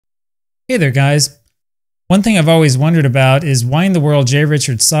Hey there, guys. One thing I've always wondered about is why in the world J.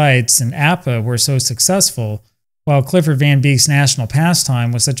 Richard Seitz and APBA were so successful, while Clifford Van Beek's National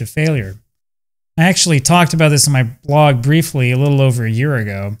Pastime was such a failure. I actually talked about this in my blog briefly a little over a year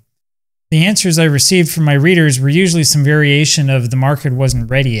ago. The answers I received from my readers were usually some variation of the market wasn't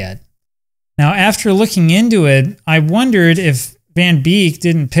ready yet. Now, after looking into it, I wondered if Van Beek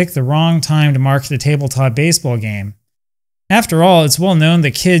didn't pick the wrong time to market a tabletop baseball game. After all, it's well known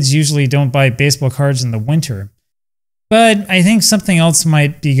that kids usually don't buy baseball cards in the winter. But I think something else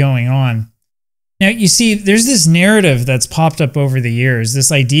might be going on. Now, you see, there's this narrative that's popped up over the years,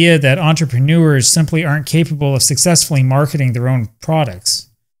 this idea that entrepreneurs simply aren't capable of successfully marketing their own products.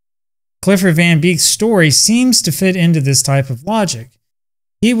 Clifford Van Beek's story seems to fit into this type of logic.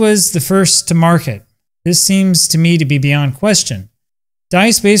 He was the first to market. This seems to me to be beyond question.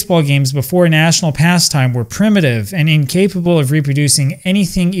 Dice baseball games before National Pastime were primitive and incapable of reproducing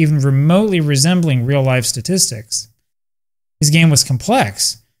anything even remotely resembling real-life statistics. His game was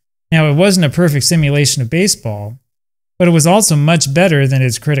complex. Now, it wasn't a perfect simulation of baseball, but it was also much better than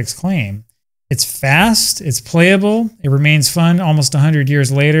its critics claim. It's fast, it's playable, it remains fun almost 100 years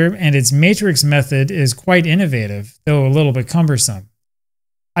later, and its matrix method is quite innovative, though a little bit cumbersome.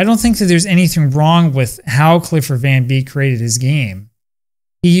 I don't think that there's anything wrong with how Clifford Van Beek created his game.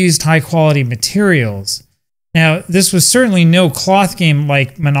 He used high-quality materials. Now, this was certainly no cloth game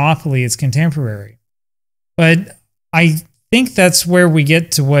like Monopoly, its contemporary. But I think that's where we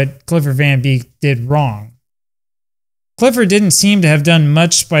get to what Clifford Van Beek did wrong. Clifford didn't seem to have done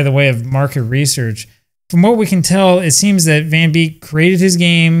much by the way of market research. From what we can tell, it seems that Van Beek created his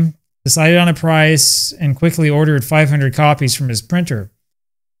game, decided on a price, and quickly ordered 500 copies from his printer.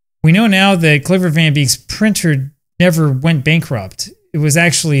 We know now that Clifford Van Beek's printer never went bankrupt. It was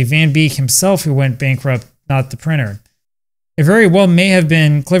actually Van Beek himself who went bankrupt, not the printer. It very well may have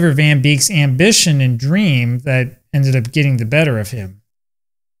been Clifford Van Beek's ambition and dream that ended up getting the better of him.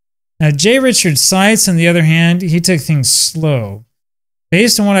 Now, J. Richard Seitz, on the other hand, he took things slow.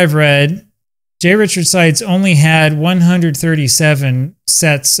 Based on what I've read, J. Richard Seitz only had 137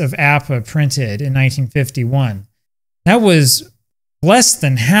 sets of APBA printed in 1951. That was less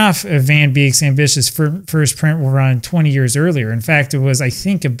than half of Van Beek's ambitious first print run 20 years earlier. In fact, it was, I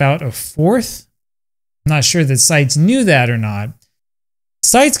think, about a fourth. I'm not sure that Seitz knew that or not.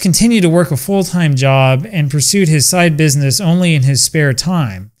 Seitz continued to work a full-time job and pursued his side business only in his spare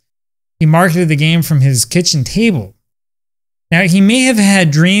time. He marketed the game from his kitchen table. Now, he may have had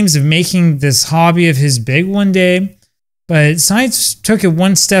dreams of making this hobby of his big one day, but Seitz took it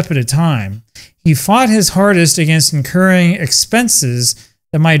one step at a time. He fought his hardest against incurring expenses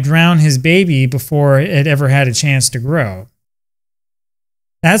that might drown his baby before it ever had a chance to grow.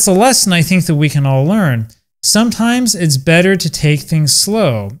 That's a lesson I think that we can all learn. Sometimes it's better to take things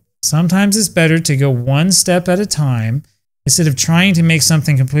slow. Sometimes it's better to go one step at a time instead of trying to make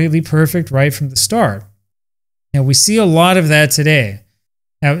something completely perfect right from the start. Now, we see a lot of that today.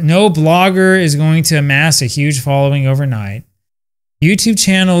 Now, no blogger is going to amass a huge following overnight. YouTube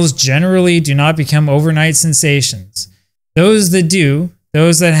channels generally do not become overnight sensations. Those that do,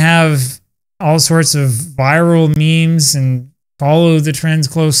 those that have all sorts of viral memes and follow the trends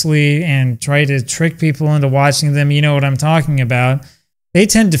closely and try to trick people into watching them, you know what I'm talking about, they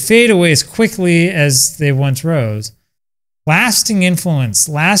tend to fade away as quickly as they once rose. Lasting influence,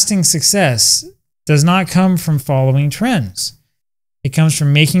 lasting success does not come from following trends. It comes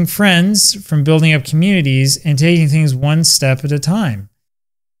from making friends, from building up communities, and taking things one step at a time.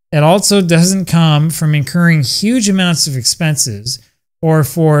 It also doesn't come from incurring huge amounts of expenses or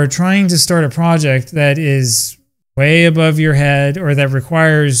for trying to start a project that is way above your head or that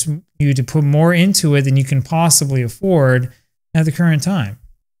requires you to put more into it than you can possibly afford at the current time.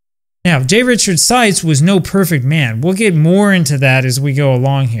 Now, J. Richard Seitz was no perfect man. We'll get more into that as we go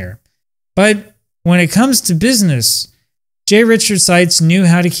along here. But when it comes to business, J. Richard Seitz knew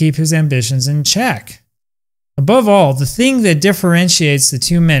how to keep his ambitions in check. Above all, the thing that differentiates the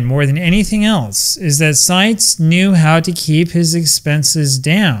two men more than anything else is that Seitz knew how to keep his expenses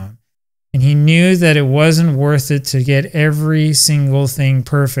down, and he knew that it wasn't worth it to get every single thing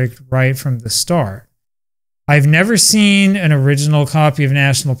perfect right from the start. I've never seen an original copy of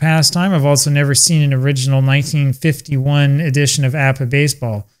National Pastime. I've also never seen an original 1951 edition of APBA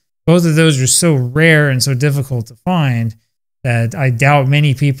Baseball. Both of those are so rare and so difficult to find that I doubt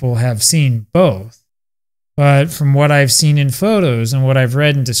many people have seen both. But from what I've seen in photos and what I've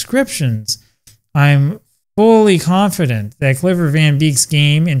read in descriptions, I'm fully confident that Clifford Van Beek's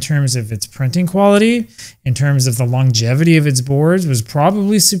game, in terms of its printing quality, in terms of the longevity of its boards, was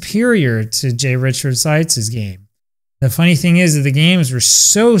probably superior to J. Richard Seitz's game. The funny thing is that the games were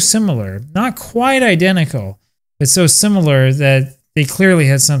so similar, not quite identical, but so similar that they clearly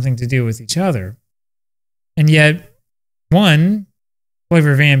had something to do with each other. And yet, one,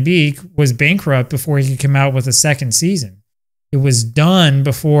 Clifford Van Beek, was bankrupt before he could come out with a second season. It was done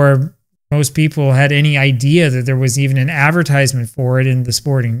before most people had any idea that there was even an advertisement for it in the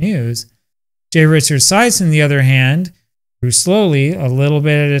sporting news. J. Richard Seitz, on the other hand, grew slowly, a little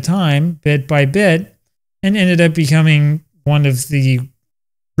bit at a time, bit by bit, and ended up becoming one of the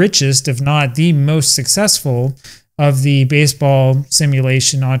richest, if not the most successful, of the baseball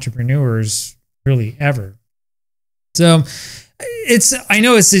simulation entrepreneurs really ever. So I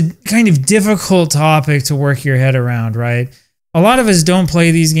know it's a kind of difficult topic to work your head around, right? A lot of us don't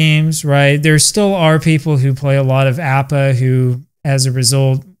play these games, right? There still are people who play a lot of APBA who, as a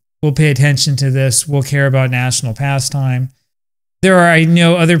result, will pay attention to this, will care about National Pastime. There are, I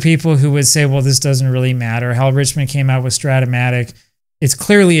know, other people who would say, well, this doesn't really matter. Hal Richmond came out with Strat-O-Matic. It's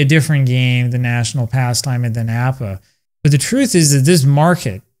clearly a different game than National Pastime and than APBA. But the truth is that this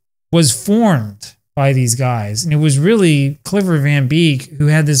market was formed by these guys. And it was really Clifford Van Beek who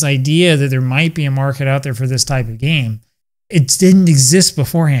had this idea that there might be a market out there for this type of game. It didn't exist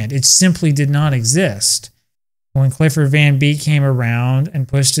beforehand. It simply did not exist. When Clifford Van Beek came around and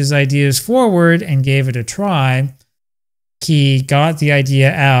pushed his ideas forward and gave it a try, he got the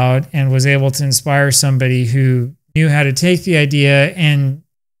idea out and was able to inspire somebody who knew how to take the idea and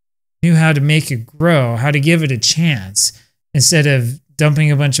knew how to make it grow, how to give it a chance, instead of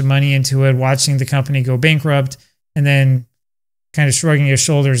dumping a bunch of money into it, watching the company go bankrupt, and then kind of shrugging his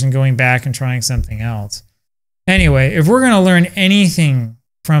shoulders and going back and trying something else. Anyway, if we're going to learn anything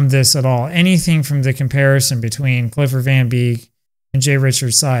from this at all, anything from the comparison between Clifford Van Beek and J.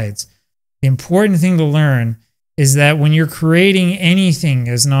 Richard Seitz, the important thing to learn is that when you're creating anything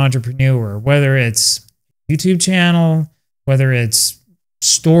as an entrepreneur, whether it's a YouTube channel, whether it's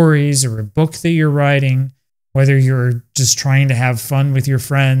stories or a book that you're writing, whether you're just trying to have fun with your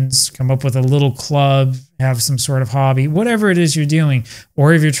friends, come up with a little club, have some sort of hobby, whatever it is you're doing,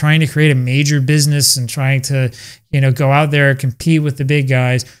 or if you're trying to create a major business and trying to, go out there and compete with the big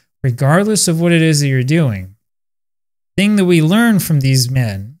guys, regardless of what it is that you're doing, the thing that we learn from these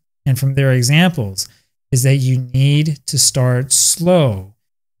men and from their examples is that you need to start slow.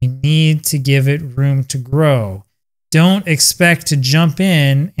 You need to give it room to grow. Don't expect to jump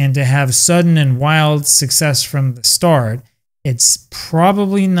in and to have sudden and wild success from the start. It's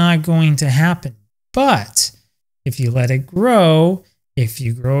probably not going to happen. But if you let it grow, if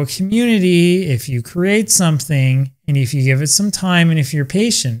you grow a community, if you create something, and if you give it some time, and if you're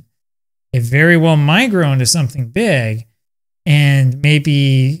patient, it very well might grow into something big. And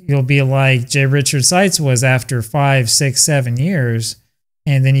maybe you'll be like J. Richard Seitz was after 5, 6, 7 years.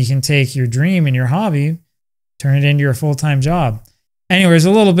 And then you can take your dream and your hobby, turn it into your full-time job. Anyways,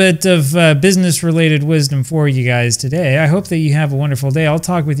 a little bit of business-related wisdom for you guys today. I hope that you have a wonderful day. I'll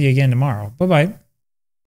talk with you again tomorrow. Bye-bye.